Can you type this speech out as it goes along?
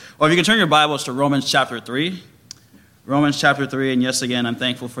Or if you can turn your Bibles to Romans chapter 3. Romans chapter 3, and yes, again, I'm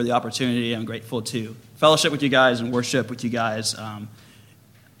thankful for the opportunity. I'm grateful to fellowship with you guys and worship with you guys.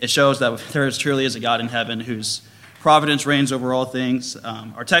 It shows that there truly is a God in heaven whose providence reigns over all things.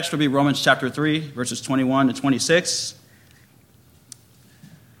 Our text will be Romans chapter 3, verses 21 to 26.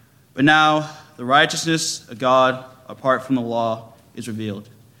 But now the righteousness of God apart from the law is revealed,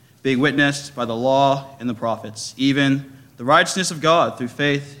 being witnessed by the law and the prophets, even the righteousness of God through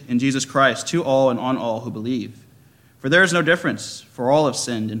faith in Jesus Christ to all and on all who believe. For there is no difference, for all have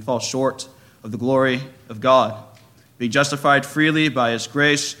sinned and fall short of the glory of God, being justified freely by his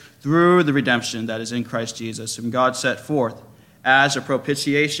grace through the redemption that is in Christ Jesus, whom God set forth as a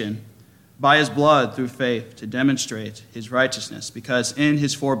propitiation by his blood through faith to demonstrate his righteousness, because in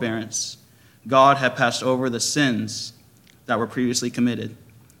his forbearance God had passed over the sins that were previously committed,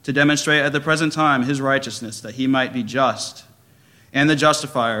 to demonstrate at the present time his righteousness, that he might be just and the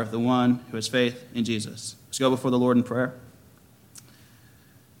justifier of the one who has faith in Jesus. Let's go before the Lord in prayer.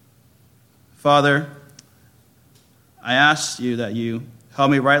 Father, I ask you that you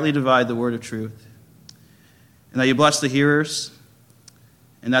help me rightly divide the word of truth, and that you bless the hearers,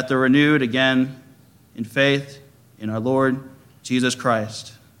 and that they're renewed again in faith in our Lord Jesus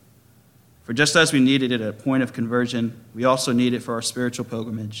Christ. For just as we needed it at a point of conversion, we also need it for our spiritual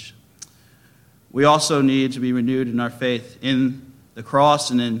pilgrimage. We also need to be renewed in our faith in the cross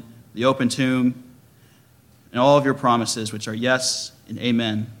and in the open tomb and all of your promises, which are yes and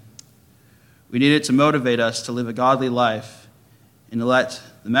amen. We need it to motivate us to live a godly life and to let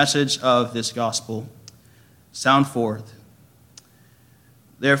the message of this gospel sound forth.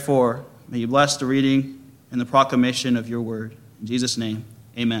 Therefore, may you bless the reading and the proclamation of your word. In Jesus' name,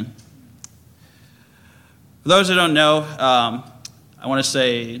 amen. For those who don't know, I want to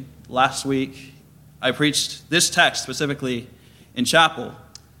say last week I preached this text specifically in chapel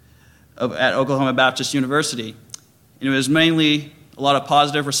at Oklahoma Baptist University. And it was mainly a lot of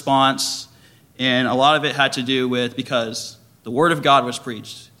positive response, and a lot of it had to do with because the word of God was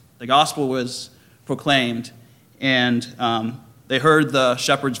preached, the gospel was proclaimed, and they heard the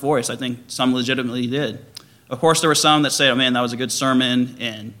shepherd's voice. I think some legitimately did. Of course, there were some that said, oh man, that was a good sermon,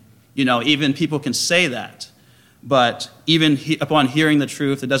 and even people can say that. But even upon hearing the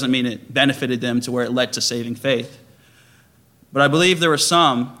truth, it doesn't mean it benefited them to where it led to saving faith. But I believe there were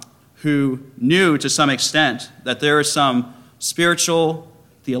some who knew to some extent that there is some spiritual,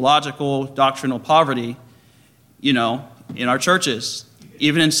 theological, doctrinal poverty, in our churches.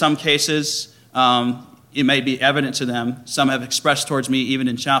 Even in some cases, it may be evident to them. Some have expressed towards me even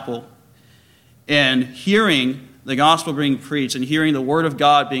in chapel. And hearing the gospel being preached and hearing the word of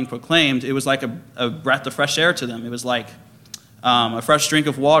God being proclaimed, it was like a breath of fresh air to them. It was like a fresh drink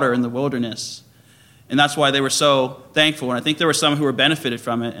of water in the wilderness. And that's why they were so thankful. And I think there were some who were benefited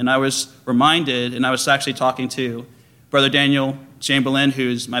from it. And I was reminded, and I was actually talking to Brother Daniel Chamberlain,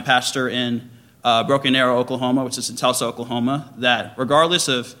 who's my pastor in Broken Arrow, Oklahoma, which is in Tulsa, Oklahoma, that regardless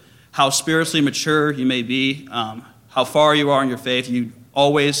of how spiritually mature you may be, how far you are in your faith, you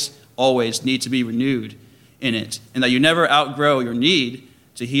always need to be renewed in it, and that you never outgrow your need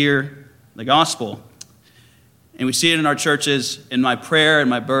to hear the gospel. And we see it in our churches, and my prayer and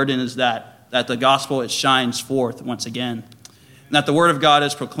my burden is that the gospel, it shines forth once again, and that the word of God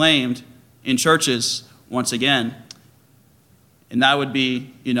is proclaimed in churches once again. And that would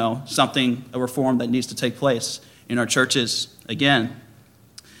be, something, a reform that needs to take place in our churches again.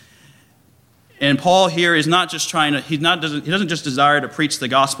 And Paul here is not just he doesn't just desire to preach the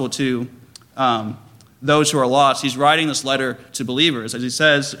gospel to those who are lost. He's writing this letter to believers, as he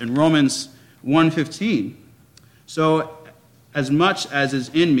says in Romans 1:15. So, as much as is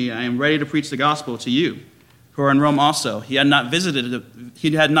in me, I am ready to preach the gospel to you who are in Rome also. He had not visited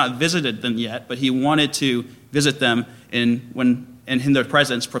them yet, but he wanted to visit them and in their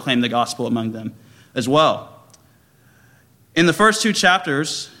presence proclaim the gospel among them as well. In the first two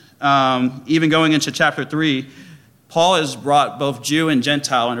chapters, even going into chapter 3, Paul has brought both Jew and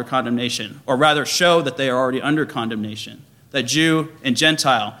Gentile under condemnation, or rather show that they are already under condemnation, that Jew and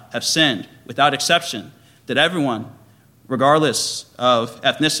Gentile have sinned without exception, that everyone, regardless of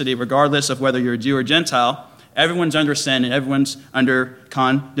ethnicity, regardless of whether you're a Jew or Gentile, everyone's under sin and everyone's under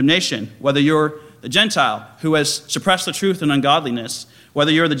condemnation. Whether you're the Gentile who has suppressed the truth and ungodliness, whether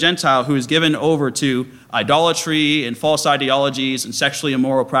you're the Gentile who is given over to idolatry and false ideologies and sexually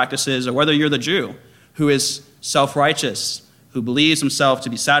immoral practices, or whether you're the Jew who is self-righteous, who believes himself to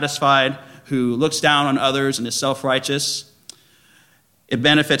be satisfied, who looks down on others and is self-righteous, it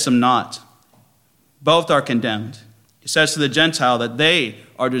benefits him not. Both are condemned. He says to the Gentile that they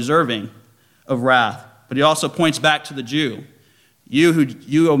are deserving of wrath, but he also points back to the Jew.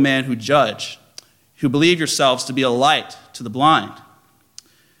 You, O man, who judge, who believe yourselves to be a light to the blind.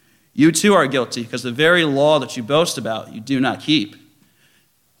 You too are guilty, because the very law that you boast about you do not keep.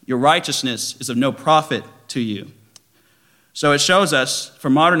 Your righteousness is of no profit to you. So it shows us, for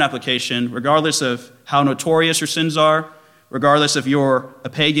modern application, regardless of how notorious your sins are, regardless if you're a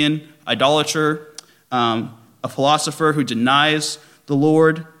pagan, idolater, a philosopher who denies the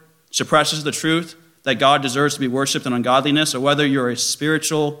Lord, suppresses the truth that God deserves to be worshipped in ungodliness, or whether you're a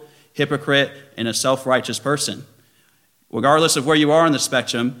spiritual hypocrite and a self-righteous person. Regardless of where you are on the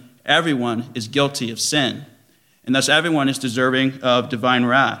spectrum, everyone is guilty of sin, and thus everyone is deserving of divine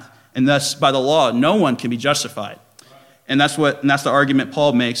wrath. And thus, by the law, no one can be justified. And that's the argument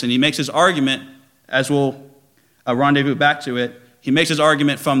Paul makes. And he makes his argument, as we'll rendezvous back to it, he makes his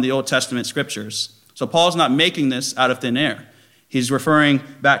argument from the Old Testament scriptures. So Paul's not making this out of thin air. He's referring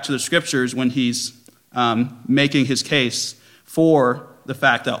back to the scriptures when he's making his case for the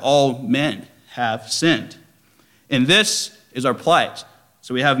fact that all men have sinned. And this is our plight.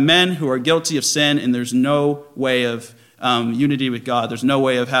 So we have men who are guilty of sin, and there's no way of unity with God. There's no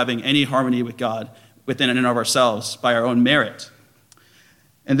way of having any harmony with God within and of ourselves by our own merit.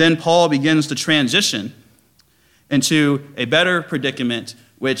 And then Paul begins to transition into a better predicament,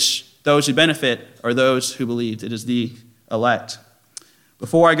 which those who benefit are those who believed. It is the elect.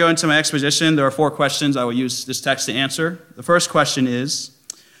 Before I go into my exposition, there are 4 questions I will use this text to answer. The first question is,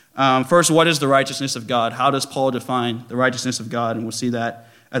 first, what is the righteousness of God? How does Paul define the righteousness of God? And we'll see that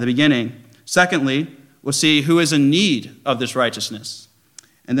at the beginning. Secondly, we'll see who is in need of this righteousness.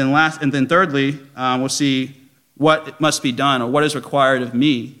 And then thirdly, we'll see what must be done, or what is required of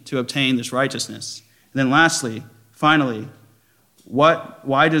me to obtain this righteousness. And then lastly, finally,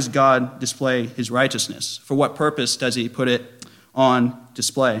 why does God display his righteousness? For what purpose does he put it on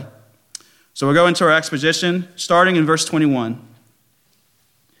display? So we'll go into our exposition, starting in verse 21.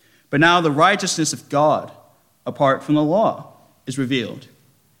 But now the righteousness of God, apart from the law, is revealed.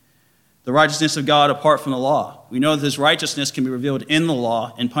 The righteousness of God apart from the law. We know that his righteousness can be revealed in the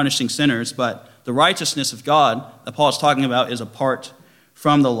law in punishing sinners, but the righteousness of God that Paul is talking about is apart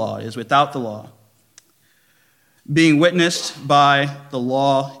from the law, is without the law, being witnessed by the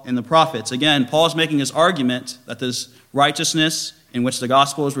law and the prophets. Again, Paul is making his argument that this righteousness in which the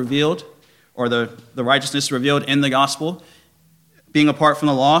gospel is revealed, or the righteousness revealed in the gospel, being apart from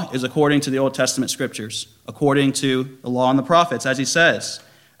the law, is according to the Old Testament scriptures, according to the law and the prophets, as he says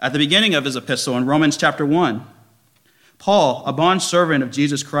at the beginning of his epistle in Romans chapter 1. Paul, a bondservant of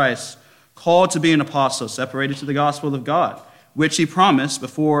Jesus Christ, called to be an apostle, separated to the gospel of God, which he promised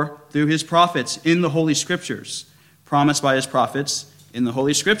before through his prophets in the Holy Scriptures. Promised by his prophets in the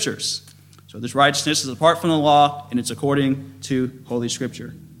Holy Scriptures. So this righteousness is apart from the law, and it's according to Holy Scripture.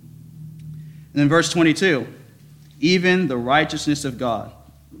 And then verse 22, even the righteousness of God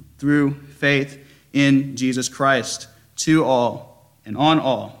through faith in Jesus Christ to all and on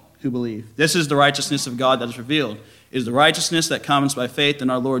all who believe. This is the righteousness of God that is revealed. It is the righteousness that comes by faith in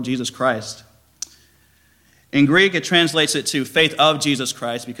our Lord Jesus Christ. In Greek, it translates it to faith of Jesus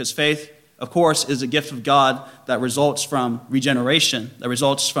Christ, because faith, of course, is a gift of God that results from regeneration, that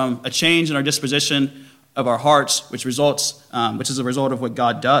results from a change in our disposition of our hearts, which is a result of what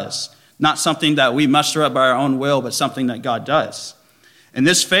God does. Not something that we muster up by our own will, but something that God does. And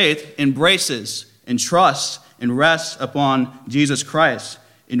this faith embraces and trusts and rests upon Jesus Christ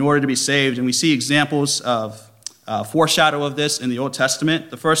in order to be saved. And we see examples of foreshadow of this in the Old Testament.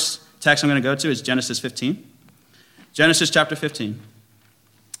 The first text I'm going to go to is Genesis 15. Genesis chapter 15.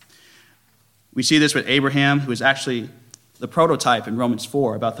 We see this with Abraham, who is actually the prototype in Romans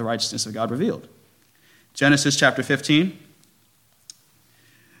 4 about the righteousness of God revealed. Genesis chapter 15.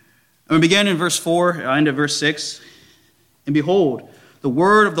 And we begin in verse 4, end of verse 6. And behold, the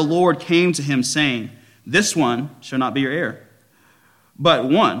word of the Lord came to him, saying, this one shall not be your heir, but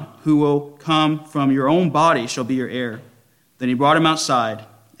one who will come from your own body shall be your heir. Then he brought him outside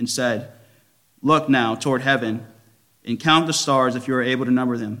and said, look now toward heaven and count the stars if you are able to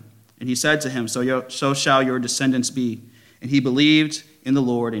number them. And he said to him, so shall your descendants be. And he believed in the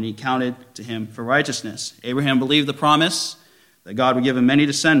Lord, and he counted to him for righteousness. Abraham believed the promise that God would give him many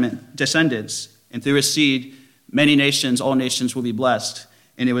descendants, and through his seed, many nations, all nations will be blessed.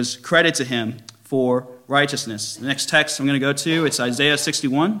 And it was credited to him for righteousness. The next text I'm going to go to, it's Isaiah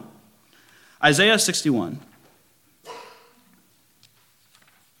 61. Isaiah 61.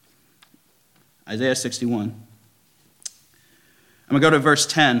 Isaiah 61. I'm going to go to verse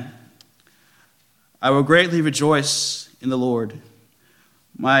 10. I will greatly rejoice in the Lord.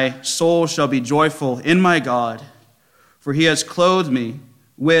 My soul shall be joyful in my God, for he has clothed me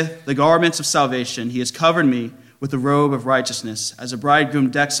with the garments of salvation. He has covered me with a robe of righteousness, as a bridegroom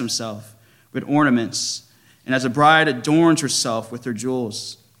decks himself with ornaments, and as a bride adorns herself with her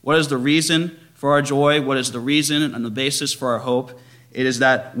jewels. What is the reason for our joy? What is the reason and the basis for our hope? It is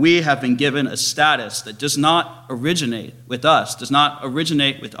that we have been given a status that does not originate with us, does not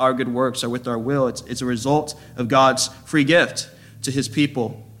originate with our good works or with our will. It's a result of God's free gift to his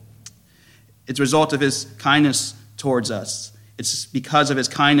people. It's a result of his kindness towards us. It's because of his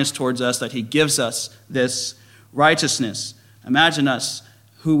kindness towards us that he gives us this righteousness. Imagine us,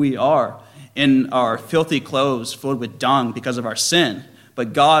 who we are, in our filthy clothes filled with dung because of our sin.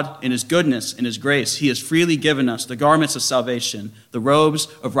 But God, in his goodness, in his grace, he has freely given us the garments of salvation, the robes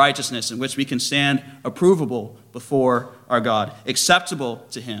of righteousness in which we can stand approvable before our God, acceptable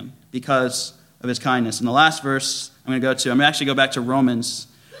to him because of his kindness. And the last verse I'm going to actually go back to Romans.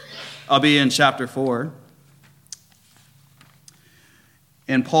 I'll be in chapter 4.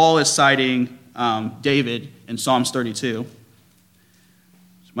 And Paul is citing David in Psalms 32.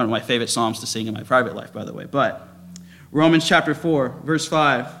 It's one of my favorite psalms to sing in my private life, by the way. But Romans chapter 4, verse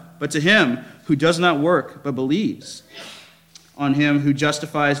 5. But to him who does not work but believes on him who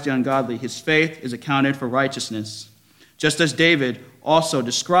justifies the ungodly, his faith is accounted for righteousness. Just as David also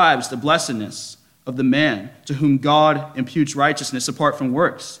describes the blessedness of the man to whom God imputes righteousness apart from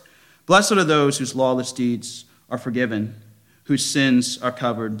works. Blessed are those whose lawless deeds are forgiven, whose sins are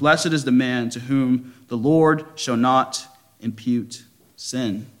covered. Blessed is the man to whom the Lord shall not impute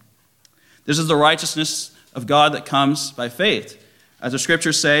sin. This is the righteousness of God that comes by faith. As the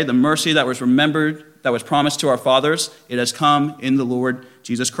scriptures say, the mercy that was remembered, that was promised to our fathers, it has come in the Lord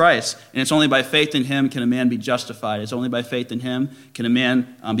Jesus Christ. And it's only by faith in him can a man be justified. It's only by faith in him can a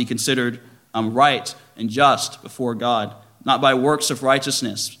man be considered right and just before God. Not by works of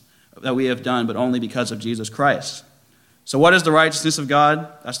righteousness that we have done, but only because of Jesus Christ. So what is the righteousness of God?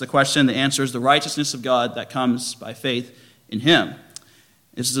 That's the question. The answer is the righteousness of God that comes by faith in him.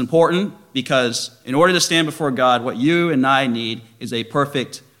 This is important because in order to stand before God, what you and I need is a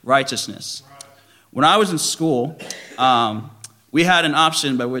perfect righteousness. When I was in school, we had an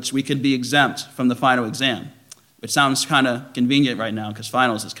option by which we could be exempt from the final exam, which sounds kind of convenient right now because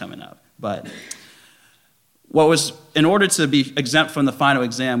finals is coming up. But in order to be exempt from the final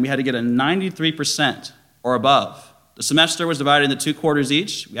exam, we had to get a 93% or above. The semester was divided into 2 quarters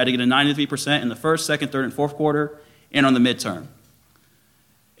each. We had to get a 93% in the first, second, third, and fourth quarter, and on the midterm.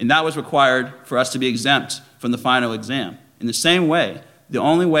 And that was required for us to be exempt from the final exam. In the same way, the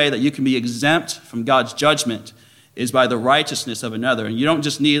only way that you can be exempt from God's judgment is by the righteousness of another. And you don't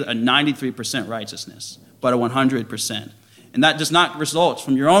just need a 93% righteousness, but a 100%. And that does not result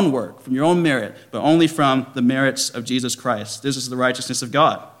from your own work, from your own merit, but only from the merits of Jesus Christ. This is the righteousness of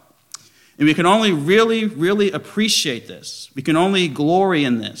God. And we can only really, really appreciate this. We can only glory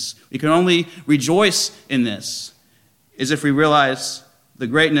in this. We can only rejoice in this, is if we realize the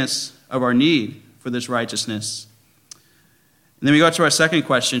greatness of our need for this righteousness. And then we go to our second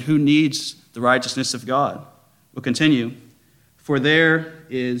question, who needs the righteousness of God? We'll continue. For there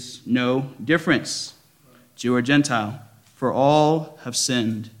is no difference, Jew or Gentile, for all have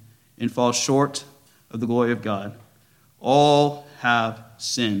sinned and fall short of the glory of God. All have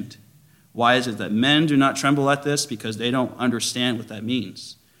sinned. Why is it that men do not tremble at this? Because they don't understand what that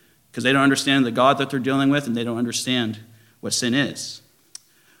means. Because they don't understand the God that they're dealing with, and they don't understand what sin is.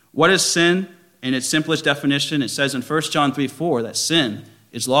 What is sin? In its simplest definition, it says in 1 John 3:4 that sin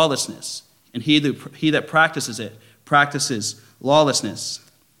is lawlessness, and he that practices it practices lawlessness.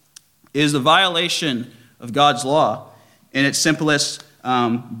 It is the violation of God's law in its simplest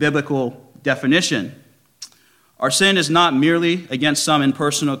biblical definition. Our sin is not merely against some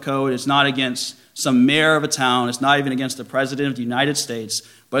impersonal code. It's not against some mayor of a town. It's not even against the president of the United States,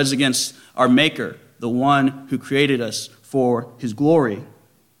 but it's against our Maker, the one who created us for his glory.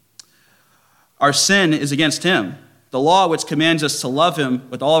 Our sin is against him. The law which commands us to love him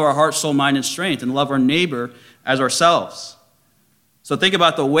with all of our heart, soul, mind, and strength, and love our neighbor as ourselves. So think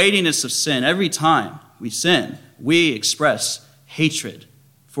about the weightiness of sin. Every time we sin, we express hatred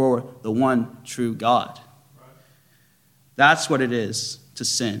for the one true God. That's what it is to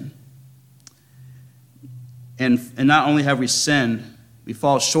sin. And not only have we sinned, we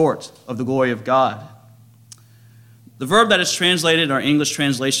fall short of the glory of God. The verb that is translated in our English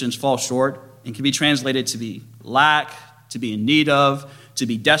translations, fall short, and can be translated to be lack, to be in need of, to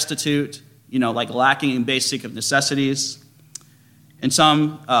be destitute, like lacking in basic of necessities. In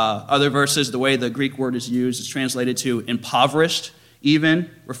some other verses, the way the Greek word is used is translated to impoverished, even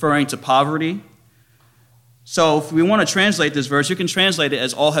referring to poverty. So if we want to translate this verse, you can translate it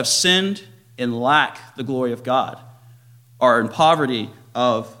as all have sinned and lack the glory of God, or in poverty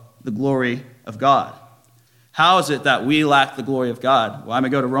of the glory of God. How is it that we lack the glory of God? Well, I'm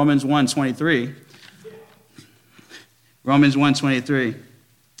going to go to Romans 1:23. Romans 1:23.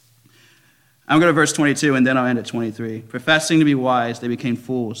 I'm going to verse 22, and then I'll end at 23. Professing to be wise, they became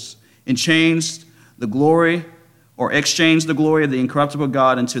fools, and exchanged the glory of the incorruptible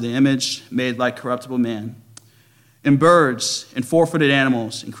God into the image made like corruptible man, and birds, and four-footed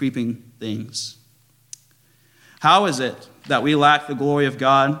animals, and creeping things. How is it that we lack the glory of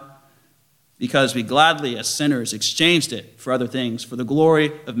God? Because we gladly, as sinners, exchanged it for other things, for the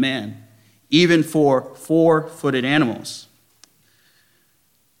glory of man, even for four-footed animals.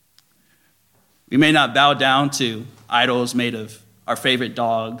 We may not bow down to idols made of our favorite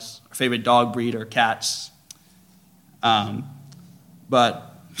dogs, our favorite dog breed, or cats.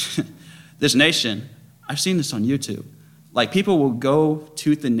 But this nation, I've seen this on YouTube. Like, people will go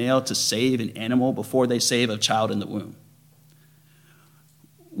tooth and nail to save an animal before they save a child in the womb.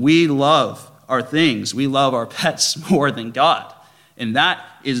 We love our things. We love our pets more than God. And that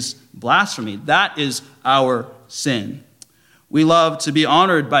is blasphemy. That is our sin. We love to be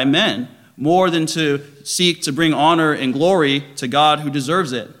honored by men more than to seek to bring honor and glory to God who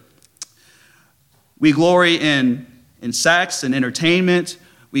deserves it. We glory in sex and entertainment.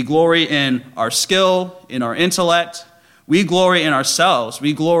 We glory in our skill, in our intellect. We glory in ourselves.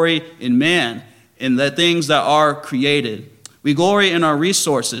 We glory in man, in the things that are created. We glory in our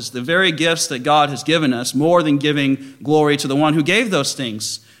resources, the very gifts that God has given us, more than giving glory to the one who gave those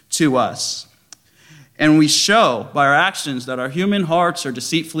things to us. And we show by our actions that our human hearts are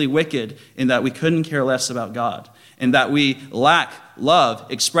deceitfully wicked, in that we couldn't care less about God, and that we lack love,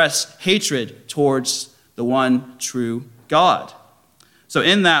 express hatred towards the one true God. So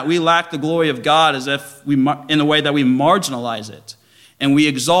in that, we lack the glory of God in the way that we marginalize it, and we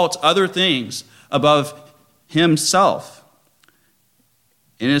exalt other things above himself.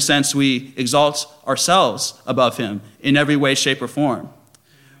 In a sense, we exalt ourselves above him in every way, shape, or form.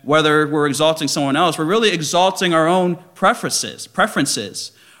 Whether we're exalting someone else, we're really exalting our own preferences,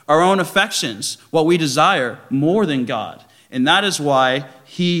 our own affections, what we desire more than God. And that is why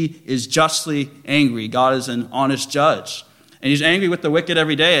he is justly angry. God is an honest judge. And he's angry with the wicked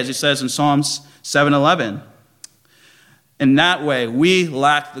every day, as he says in Psalms 7:11. In that way, we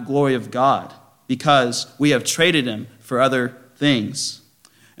lack the glory of God because we have traded him for other things.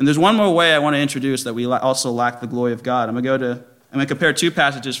 And there's one more way I want to introduce that we also lack the glory of God. I'm going to compare two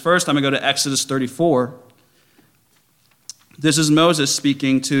passages. First, I'm going to go to Exodus 34. This is Moses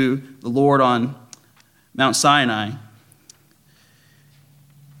speaking to the Lord on Mount Sinai.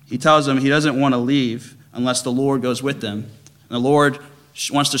 He tells him he doesn't want to leave unless the Lord goes with them. And the Lord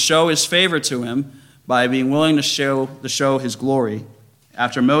wants to show his favor to him by being willing to show his glory.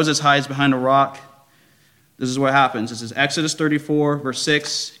 After Moses hides behind a rock, this is what happens. This is Exodus 34, verse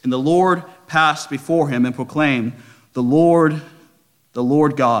 6. And the Lord passed before him and proclaimed, the Lord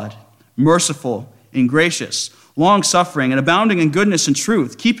God, merciful and gracious, long-suffering and abounding in goodness and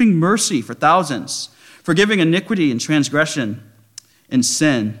truth, keeping mercy for thousands, forgiving iniquity and transgression and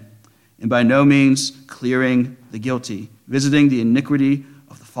sin, and by no means clearing the guilty, visiting the iniquity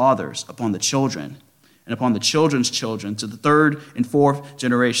of the fathers upon the children, and upon the children's children to the third and fourth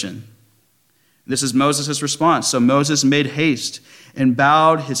generation. This is Moses' response. So Moses made haste and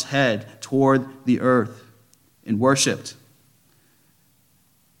bowed his head toward the earth and worshipped.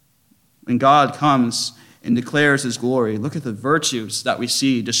 When God comes and declares his glory, look at the virtues that we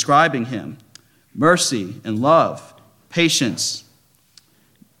see describing him: mercy and love, patience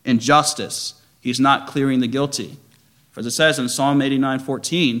and justice. He's not clearing the guilty. For as it says in Psalm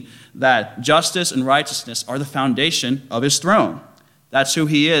 89:14, that justice and righteousness are the foundation of his throne. That's who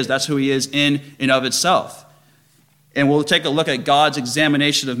he is. That's who he is in and of itself. And we'll take a look at God's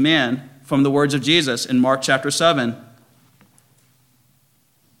examination of man from the words of Jesus in Mark chapter 7.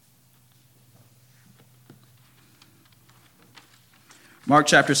 Mark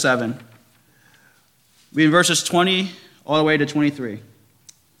chapter 7. We in verses 20 all the way to 23.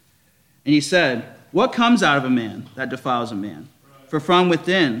 And he said, what comes out of a man that defiles a man? For from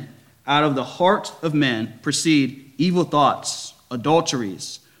within, out of the heart of men, proceed evil thoughts,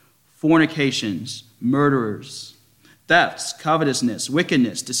 adulteries, fornications, murderers, thefts, covetousness,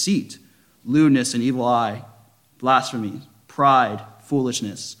 wickedness, deceit, lewdness, and evil eye, blasphemy, pride,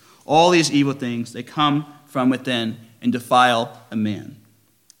 foolishness. All these evil things, they come from within and defile a man.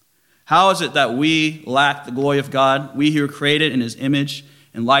 How is it that we lack the glory of God, we who are created in his image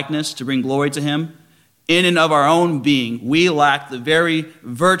and likeness to bring glory to him? In and of our own being, we lack the very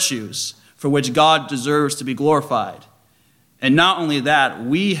virtues for which God deserves to be glorified. And not only that,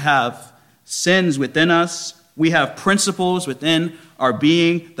 we have sins within us. We have principles within our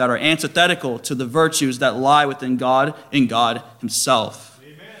being that are antithetical to the virtues that lie within God in God himself.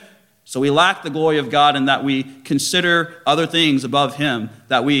 Amen. So we lack the glory of God in that we consider other things above him,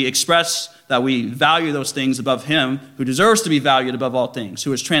 that we express, that we value those things above him who deserves to be valued above all things,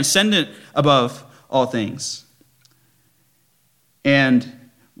 who is transcendent above all things. And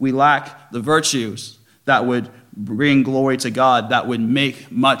we lack the virtues that would bring glory to God, that would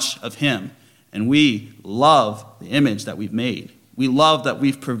make much of him. And we love the image that we've made. We love that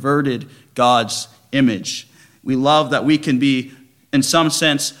we've perverted God's image. We love that we can be, in some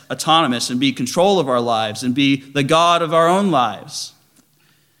sense, autonomous and be in control of our lives and be the God of our own lives.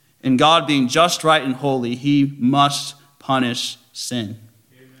 And God being just, right, and holy, he must punish sin.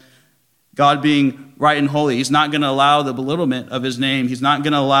 Amen. God being right and holy, he's not going to allow the belittlement of his name. He's not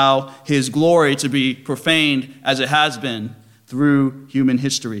going to allow his glory to be profaned as it has been through human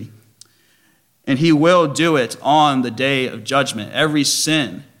history. And he will do it on the day of judgment. Every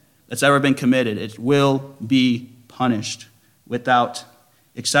sin that's ever been committed, it will be punished without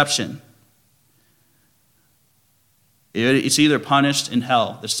exception. It's either punished in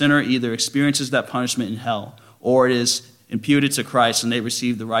hell. The sinner either experiences that punishment in hell, or it is imputed to Christ and they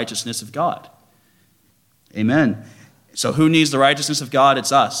receive the righteousness of God. Amen. So who needs the righteousness of God?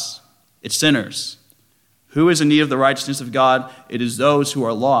 It's us. It's sinners. Who is in need of the righteousness of God? It is those who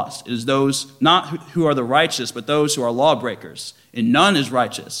are lost. It is those not who are the righteous, but those who are lawbreakers. And none is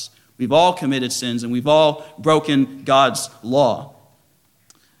righteous. We've all committed sins, and we've all broken God's law.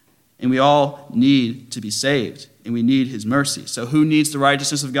 And we all need to be saved, and we need his mercy. So who needs the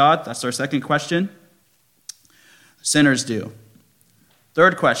righteousness of God? That's our second question. Sinners do.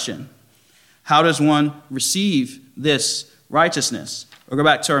 Third question, how does one receive this righteousness? We'll go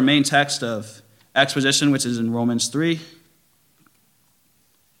back to our main text of exposition, which is in Romans 3.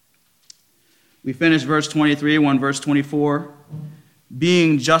 We finish verse 23, verse 24.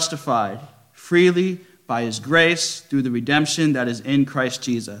 Being justified freely by his grace through the redemption that is in Christ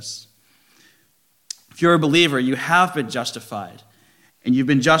Jesus. If you're a believer, you have been justified. And you've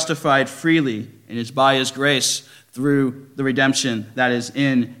been justified freely, and it's by his grace through the redemption that is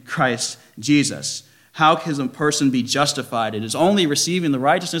in Christ Jesus. How can a person be justified? It is only receiving the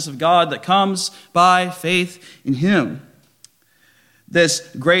righteousness of God that comes by faith in him.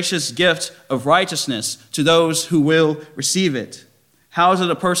 This gracious gift of righteousness to those who will receive it. How is it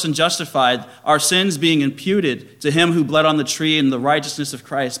a person justified? Our sins being imputed to him who bled on the tree, and the righteousness of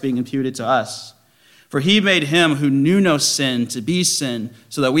Christ being imputed to us. For he made him who knew no sin to be sin,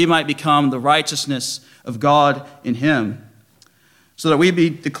 so that we might become the righteousness of God in him, so that we be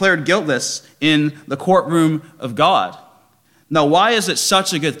declared guiltless in the courtroom of God. Now, why is it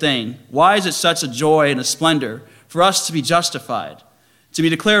such a good thing? Why is it such a joy and a splendor for us to be justified, to be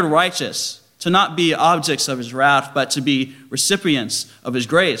declared righteous, to not be objects of his wrath, but to be recipients of his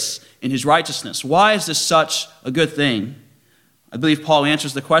grace and his righteousness? Why is this such a good thing? I believe Paul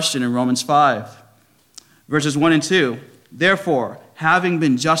answers the question in Romans 5, verses 1 and 2. Therefore, having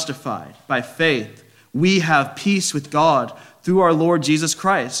been justified by faith, we have peace with God through our Lord Jesus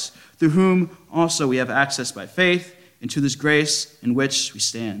Christ, through whom also we have access by faith into this grace in which we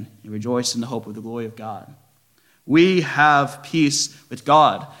stand and rejoice in the hope of the glory of God. We have peace with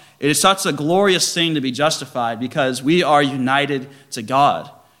God. It is such a glorious thing to be justified because we are united to God.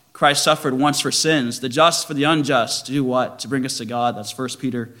 Christ suffered once for sins, the just for the unjust, to do what? To bring us to God. That's 1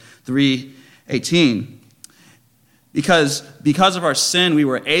 Peter 3:18. Because of our sin, we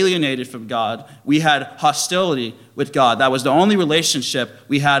were alienated from God. We had hostility with God. That was the only relationship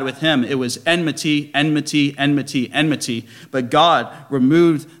we had with him. It was enmity, enmity, enmity, enmity. But God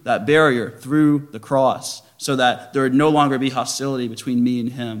removed that barrier through the cross so that there would no longer be hostility between me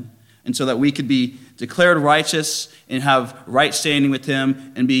and him. And so that we could be declared righteous and have right standing with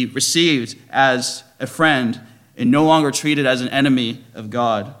him and be received as a friend and no longer treated as an enemy of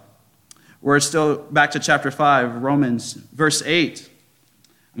God. We're still back to chapter 5, Romans, verse 8.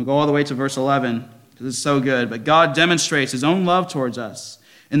 I'm going to go all the way to verse 11 because it's so good. But God demonstrates his own love towards us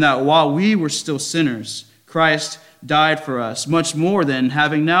in that while we were still sinners, Christ died for us. Much more than,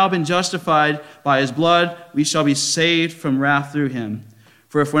 having now been justified by his blood, we shall be saved from wrath through him.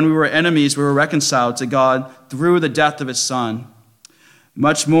 For if when we were enemies, we were reconciled to God through the death of his Son,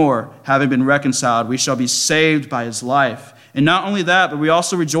 much more, having been reconciled, we shall be saved by his life. And not only that, but we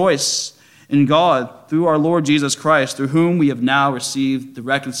also rejoice in God through our Lord Jesus Christ, through whom we have now received the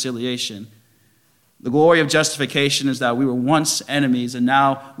reconciliation. The glory of justification is that we were once enemies, and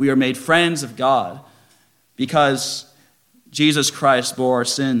now we are made friends of God because Jesus Christ bore our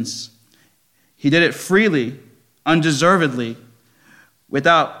sins. He did it freely, undeservedly,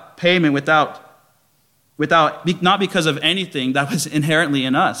 without payment, without not because of anything that was inherently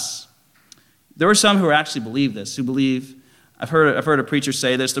in us. There were some who actually believe this, who believe, I've heard a preacher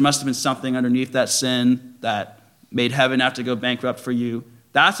say this, there must have been something underneath that sin that made heaven have to go bankrupt for you.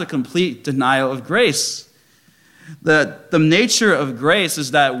 That's a complete denial of grace. The nature of grace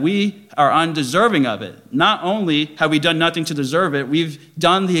is that we are undeserving of it. Not only have we done nothing to deserve it, we've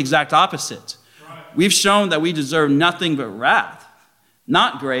done the exact opposite. Right. We've shown that we deserve nothing but wrath.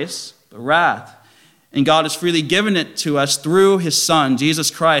 Not grace, but wrath. And God has freely given it to us through his Son, Jesus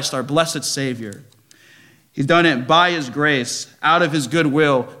Christ, our blessed Savior. He's done it by his grace, out of his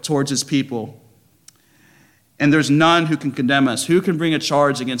goodwill towards his people. And there's none who can condemn us. Who can bring a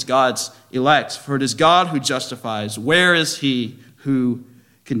charge against God's elect? For it is God who justifies. Where is he who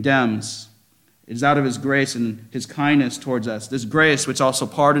condemns? It is out of his grace and his kindness towards us. This grace, which also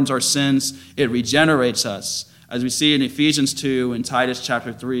pardons our sins, it regenerates us. As we see in Ephesians 2 and Titus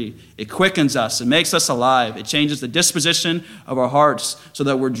chapter 3, it quickens us. It makes us alive. It changes the disposition of our hearts so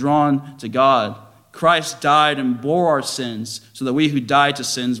that we're drawn to God. Christ died and bore our sins so that we who died to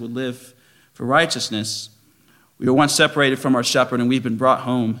sins would live for righteousness. We were once separated from our shepherd, and we've been brought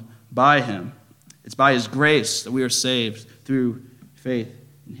home by him. It's by his grace that we are saved through faith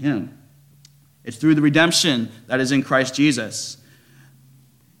in him. It's through the redemption that is in Christ Jesus,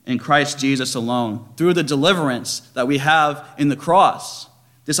 in Christ Jesus alone, through the deliverance that we have in the cross.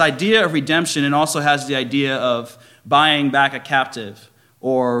 This idea of redemption, it also has the idea of buying back a captive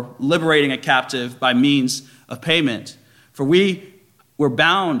or liberating a captive by means of payment. For we were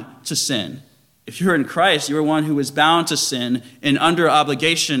bound to sin. If you're in Christ, you're one who is bound to sin and under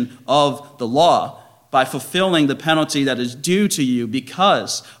obligation of the law by fulfilling the penalty that is due to you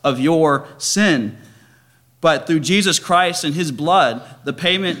because of your sin. But through Jesus Christ and his blood, the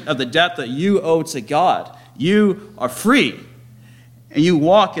payment of the debt that you owe to God, you are free. And you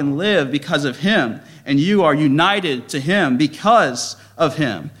walk and live because of him. And you are united to him because of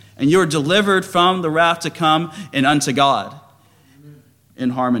him. And you're delivered from the wrath to come and unto God in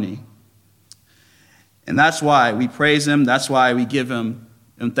harmony. And that's why we praise him. That's why we give him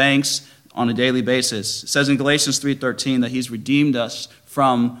thanks on a daily basis. It says in Galatians 3:13 that he's redeemed us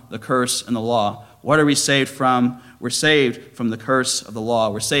from the curse and the law. What are we saved from? We're saved from the curse of the law.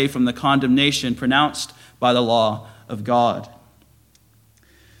 We're saved from the condemnation pronounced by the law of God.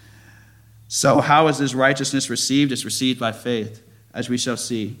 So how is this righteousness received? It's received by faith, as we shall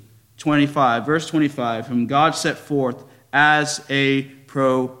see. Verse 25, whom God set forth as a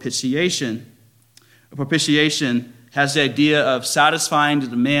propitiation. A propitiation has the idea of satisfying the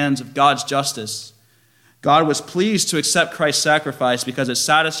demands of God's justice. God was pleased to accept Christ's sacrifice because it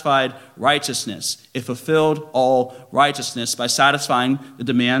satisfied righteousness. It fulfilled all righteousness by satisfying the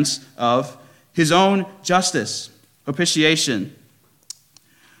demands of his own justice. Propitiation.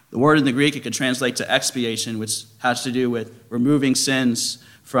 The word in the Greek, it could translate to expiation, which has to do with removing sins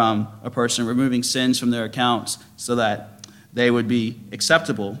from a person, removing sins from their accounts so that they would be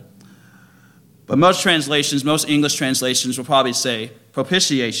acceptable. But most English translations will probably say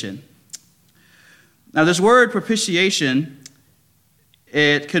propitiation. Now this word propitiation,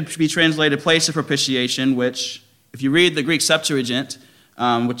 it could be translated place of propitiation, which if you read the Greek Septuagint,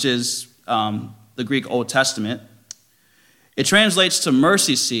 which is the Greek Old Testament, it translates to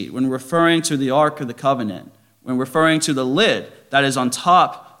mercy seat when referring to the Ark of the Covenant, when referring to the lid that is on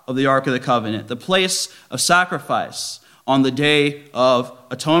top of the Ark of the Covenant, the place of sacrifice on the Day of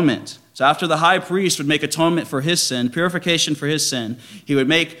Atonement. So after the high priest would make atonement for his sin, purification for his sin, he would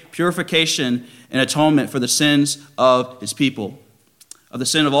make purification and atonement for the sins of his people, of the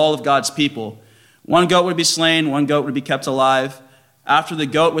sin of all of God's people. One goat would be slain, one goat would be kept alive. After the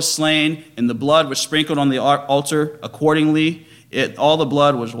goat was slain and the blood was sprinkled on the altar accordingly, all the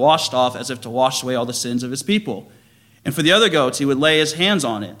blood was washed off as if to wash away all the sins of his people. And for the other goats, he would lay his hands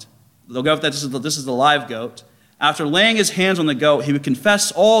on it. The goat, this is the live goat. After laying his hands on the goat, he would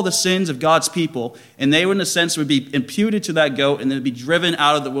confess all the sins of God's people, and they, in a sense, would be imputed to that goat, and they would be driven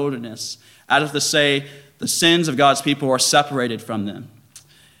out of the wilderness, as if to say the sins of God's people are separated from them.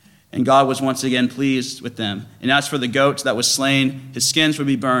 And God was once again pleased with them. And as for the goat that was slain, his skins would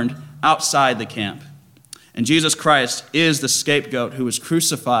be burned outside the camp. And Jesus Christ is the scapegoat who was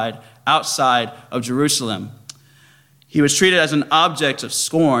crucified outside of Jerusalem. He was treated as an object of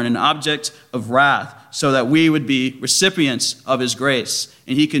scorn, an object of wrath, so that we would be recipients of his grace.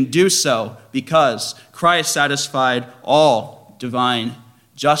 And he can do so because Christ satisfied all divine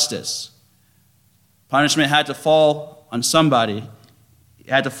justice. Punishment had to fall on somebody. It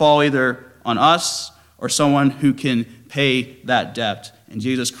had to fall either on us or someone who can pay that debt. And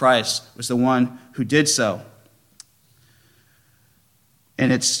Jesus Christ was the one who did so.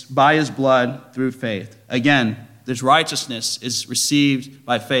 and it's by his blood through faith. Again, this righteousness is received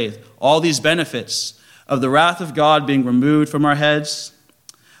by faith. All these benefits of the wrath of God being removed from our heads,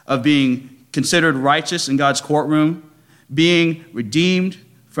 of being considered righteous in God's courtroom, being redeemed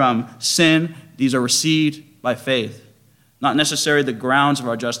from sin, these are received by faith. Not necessarily the grounds of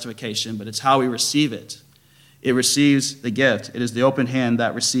our justification, but it's how we receive it. It receives the gift. It is the open hand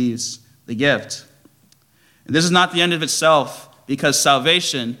that receives the gift. And this is not the end of itself, because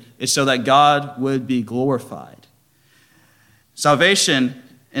salvation is so that God would be glorified. Salvation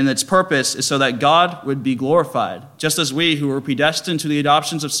and its purpose is so that God would be glorified. Just as we who were predestined to the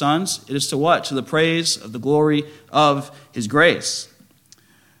adoptions of sons, it is to what? To the praise of the glory of his grace.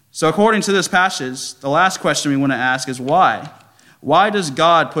 So according to this passage, the last question we want to ask is why? Why does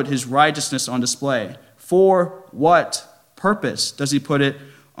God put his righteousness on display? For what purpose does he put it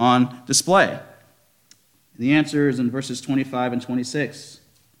on display? The answer is in verses 25 and 26.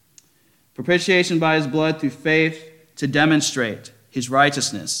 Propitiation by his blood through faith to demonstrate his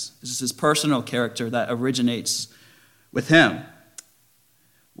righteousness. This is his personal character that originates with him.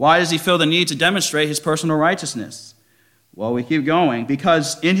 Why does he feel the need to demonstrate his personal righteousness? Well, we keep going.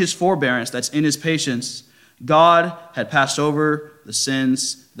 Because in his forbearance, that's in his patience, God had passed over the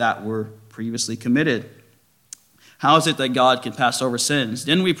sins that were previously committed. How is it that God can pass over sins?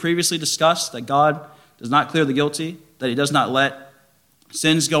 Didn't we previously discuss that God does not clear the guilty, that he does not let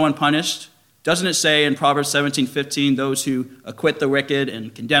sins go unpunished? Doesn't it say in Proverbs 17:15, those who acquit the wicked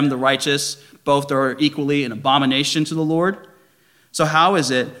and condemn the righteous, both are equally an abomination to the Lord? So how is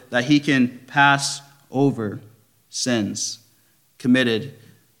it that he can pass over sins committed,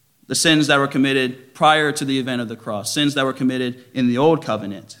 the sins that were committed prior to the event of the cross, sins that were committed in the old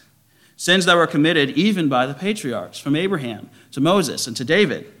covenant, sins that were committed even by the patriarchs, from Abraham to Moses and to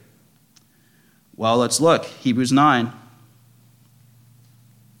David? Well, let's look. Hebrews 9.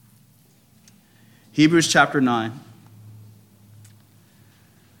 Hebrews chapter 9.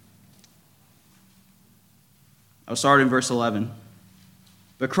 I'll start in verse 11.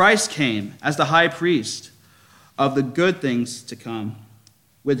 But Christ came as the high priest of the good things to come,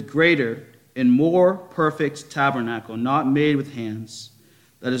 with greater and more perfect tabernacle, not made with hands,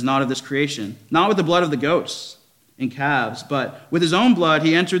 that is not of this creation, not with the blood of the goats and calves, but with his own blood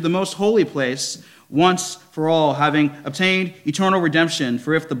he entered the most holy place once for all, having obtained eternal redemption.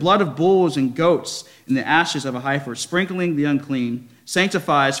 For if the blood of bulls and goats and the ashes of a heifer, sprinkling the unclean,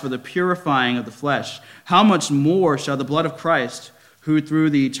 sanctifies for the purifying of the flesh, how much more shall the blood of Christ, who through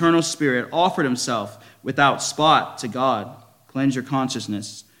the eternal Spirit offered himself without spot to God, cleanse your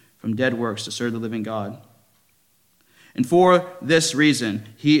consciousness from dead works to serve the living God? And for this reason,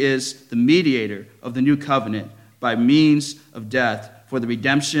 he is the mediator of the new covenant by means of death, for the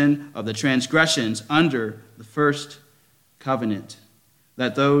redemption of the transgressions under the first covenant,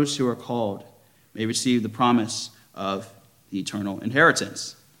 that those who are called may receive the promise of the eternal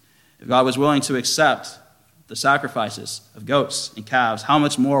inheritance. If God was willing to accept the sacrifices of goats and calves, how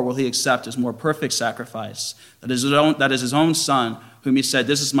much more will he accept his more perfect sacrifice, that is his own Son, whom he said,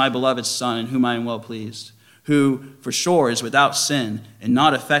 "This is my beloved Son, in whom I am well pleased," who for sure is without sin and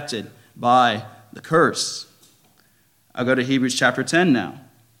not affected by the curse. I'll go to Hebrews chapter 10 now.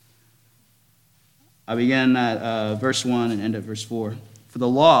 I begin at verse 1 and end at verse 4. For the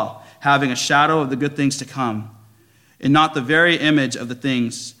law, having a shadow of the good things to come, and not the very image of the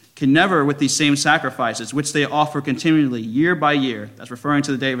things, can never, with these same sacrifices, which they offer continually, year by year, that's referring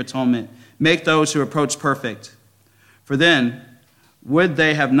to the Day of Atonement, make those who approach perfect. For then, would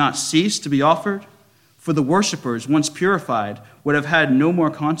they have not ceased to be offered? For the worshippers, once purified, would have had no more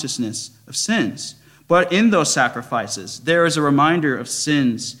consciousness of sins. But in those sacrifices, there is a reminder of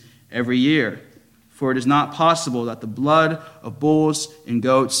sins every year. For it is not possible that the blood of bulls and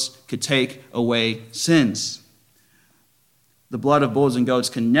goats could take away sins. The blood of bulls and goats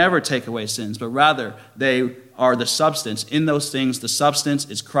can never take away sins, but rather they are the substance. In those things, the substance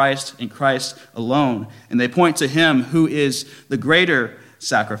is Christ and Christ alone. And they point to him who is the greater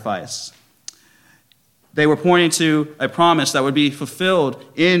sacrifice. They were pointing to a promise that would be fulfilled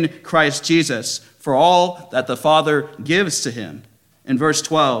in Christ Jesus for all that the Father gives to him. In verse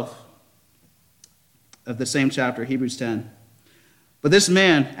 12 of the same chapter, Hebrews 10. But this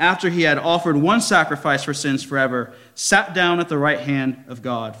man, after he had offered one sacrifice for sins forever, sat down at the right hand of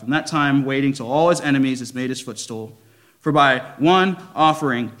God. From that time, waiting till all his enemies is made his footstool. For by one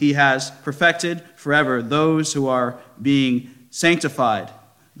offering he has perfected forever those who are being sanctified,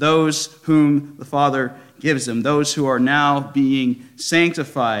 those whom the Father gives him, those who are now being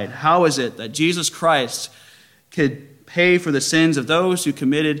sanctified. How is it that Jesus Christ could pay for the sins of those who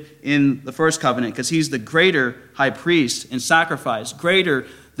committed in the first covenant, because he's the greater high priest in sacrifice, greater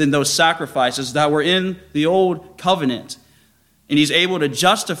than those sacrifices that were in the old covenant. And he's able to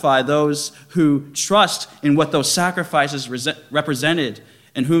justify those who trust in what those sacrifices represented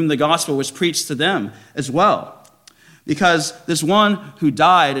and whom the gospel was preached to them as well. Because this one who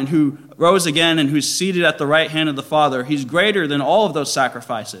died and who rose again and who's seated at the right hand of the Father, he's greater than all of those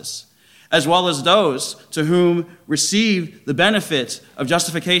sacrifices, as well as those to whom receive the benefit of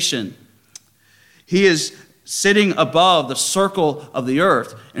justification. He is sitting above the circle of the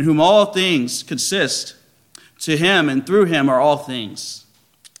earth, in whom all things consist. To him and through him are all things.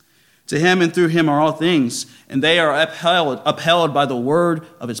 To him and through him are all things, and they are upheld by the word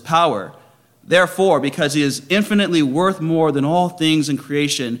of his power. Therefore, because he is infinitely worth more than all things in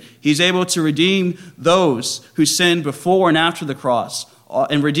creation, he's able to redeem those who sinned before and after the cross,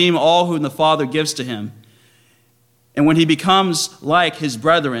 and redeem all whom the Father gives to him. And when he becomes like his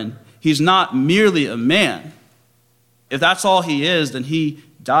brethren, he's not merely a man. If that's all he is, then he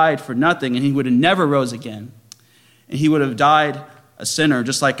died for nothing, and he would have never rose again. And he would have died a sinner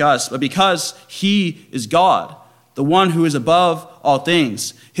just like us. But because he is God, the one who is above all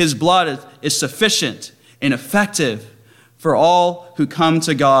things, his blood is sufficient and effective for all who come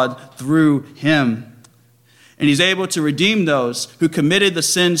to God through him. And he's able to redeem those who committed the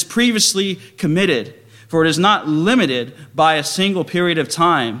sins previously committed. For it is not limited by a single period of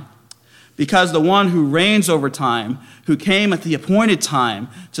time, because the one who reigns over time, who came at the appointed time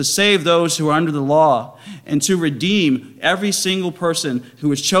to save those who are under the law and to redeem every single person who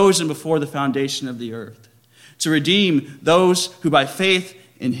was chosen before the foundation of the earth, to redeem those who by faith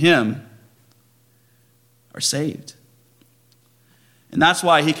in him are saved. And that's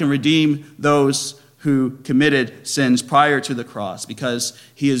why he can redeem those who committed sins prior to the cross, because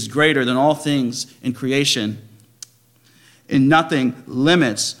he is greater than all things in creation. And nothing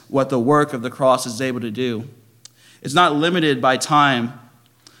limits what the work of the cross is able to do. It's not limited by time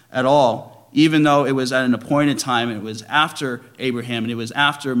at all, even though it was at an appointed time, and it was after Abraham, and it was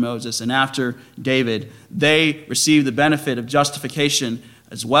after Moses, and after David. They received the benefit of justification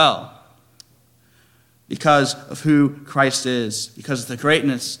as well, because of who Christ is, because of the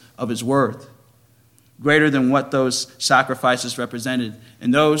greatness of his worth, greater than what those sacrifices represented.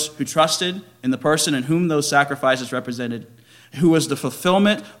 And those who trusted in the person in whom those sacrifices represented, who was the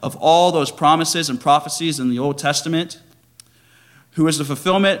fulfillment of all those promises and prophecies in the Old Testament, who is the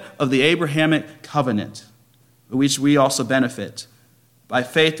fulfillment of the Abrahamic covenant, which we also benefit. By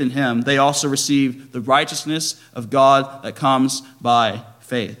faith in him, they also receive the righteousness of God that comes by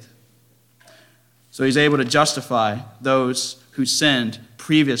faith. So he's able to justify those who sinned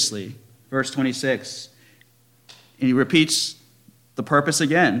previously. Verse 26, and he repeats the purpose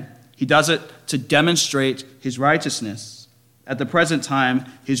again. He does it to demonstrate his righteousness. At the present time,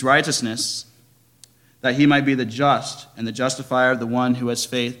 his righteousness, that he might be the just and the justifier of the one who has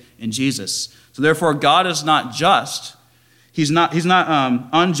faith in Jesus. So therefore, God is not just. He's not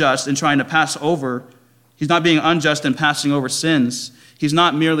unjust in trying to pass over. He's not being unjust in passing over sins. He's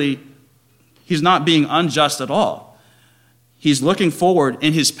not being unjust at all. He's looking forward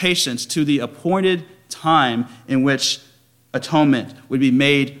in his patience to the appointed time in which atonement would be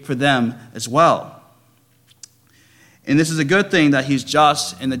made for them as well. And this is a good thing that he's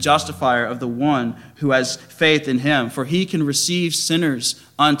just and the justifier of the one who has faith in him, for he can receive sinners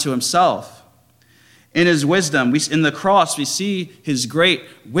unto himself. In his wisdom, in the cross, we see his great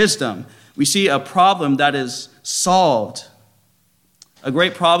wisdom. We see a problem that is solved. A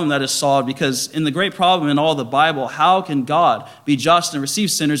great problem that is solved, because in the great problem in all the Bible, how can God be just and receive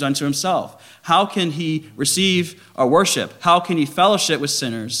sinners unto himself? How can he receive our worship? How can he fellowship with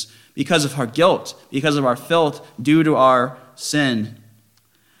sinners? Because of our guilt, because of our filth due to our sin.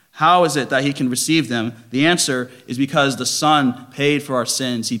 How is it that he can receive them? The answer is because the Son paid for our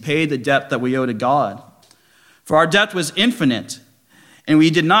sins. He paid the debt that we owe to God. For our debt was infinite, and we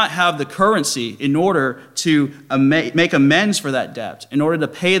did not have the currency in order to make amends for that debt, in order to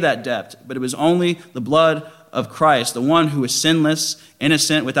pay that debt. But it was only the blood of Christ, the one who is sinless,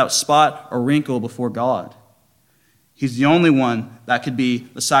 innocent, without spot or wrinkle before God. He's the only one that could be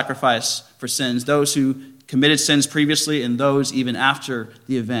the sacrifice for sins, those who committed sins previously and those even after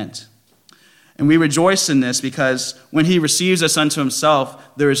the event. And we rejoice in this because when he receives us unto himself,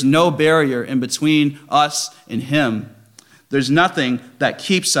 there is no barrier in between us and him. There's nothing that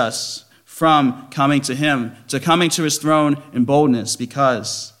keeps us from coming to him, to coming to his throne in boldness,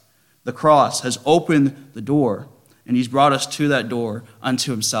 because the cross has opened the door and he's brought us to that door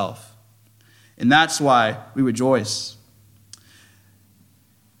unto himself. And that's why we rejoice.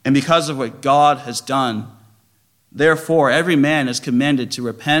 And because of what God has done, Therefore, every man is commanded to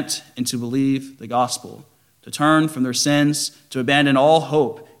repent and to believe the gospel, to turn from their sins, to abandon all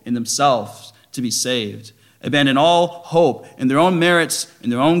hope in themselves to be saved, abandon all hope in their own merits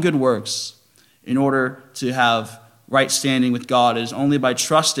and their own good works in order to have right standing with God. It is only by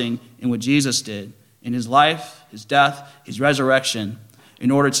trusting in what Jesus did, in his life, his death, his resurrection,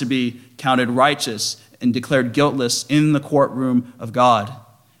 in order to be counted righteous and declared guiltless in the courtroom of God.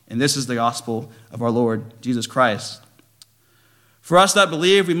 And this is the gospel of our Lord Jesus Christ. For us that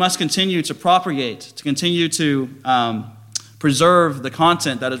believe, we must continue to propagate, to continue to preserve the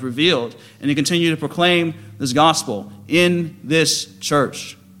content that is revealed, and to continue to proclaim this gospel in this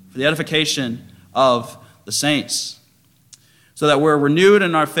church for the edification of the saints, so that we're renewed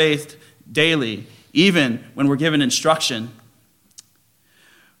in our faith daily, even when we're given instruction.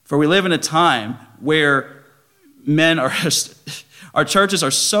 For we live in a time where men are... Our churches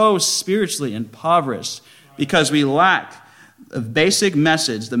are so spiritually impoverished because we lack a basic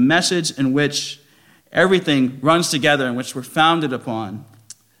message, the message in which everything runs together, in which we're founded upon.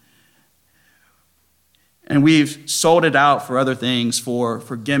 And we've sold it out for other things, for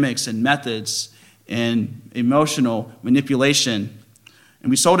gimmicks and methods and emotional manipulation. And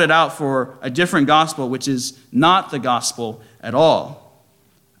we sold it out for a different gospel, which is not the gospel at all.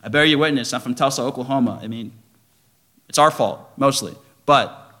 I bear you witness. I'm from Tulsa, Oklahoma. It's our fault, mostly.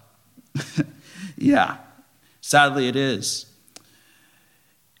 But, yeah, sadly it is.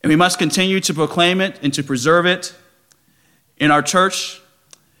 And we must continue to proclaim it and to preserve it in our church,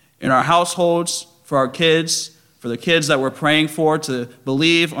 in our households, for our kids, for the kids that we're praying for to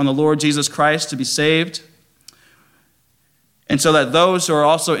believe on the Lord Jesus Christ, to be saved. And so that those who are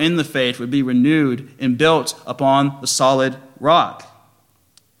also in the faith would be renewed and built upon the solid rock.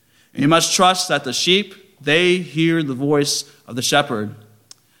 And you must trust that the sheep, they hear the voice of the shepherd.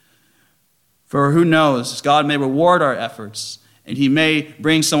 For who knows, God may reward our efforts, and he may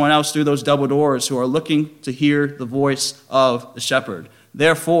bring someone else through those double doors who are looking to hear the voice of the shepherd.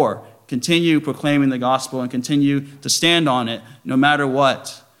 Therefore, continue proclaiming the gospel and continue to stand on it no matter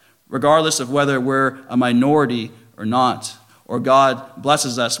what, regardless of whether we're a minority or not, or God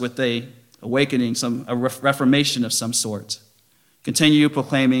blesses us with a awakening, a reformation of some sort. Continue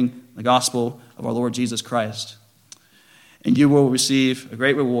proclaiming the gospel of our Lord Jesus Christ, and you will receive a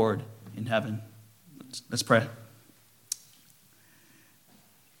great reward in heaven. Let's pray.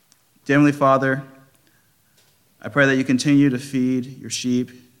 Dear Heavenly Father, I pray that you continue to feed your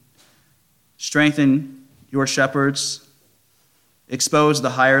sheep, strengthen your shepherds, expose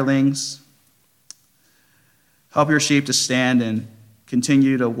the hirelings, help your sheep to stand and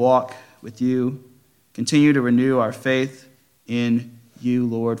continue to walk with you, continue to renew our faith in you,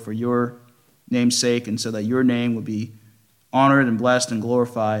 Lord, for your name's sake, and so that your name will be honored and blessed and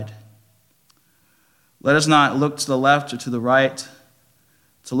glorified. Let us not look to the left or to the right,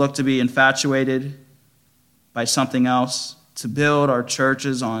 to look to be infatuated by something else, to build our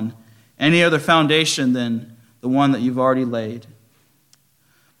churches on any other foundation than the one that you've already laid,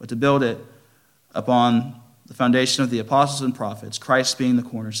 but to build it upon the foundation of the apostles and prophets, Christ being the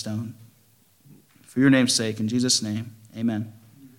cornerstone. For your name's sake, in Jesus' name, amen.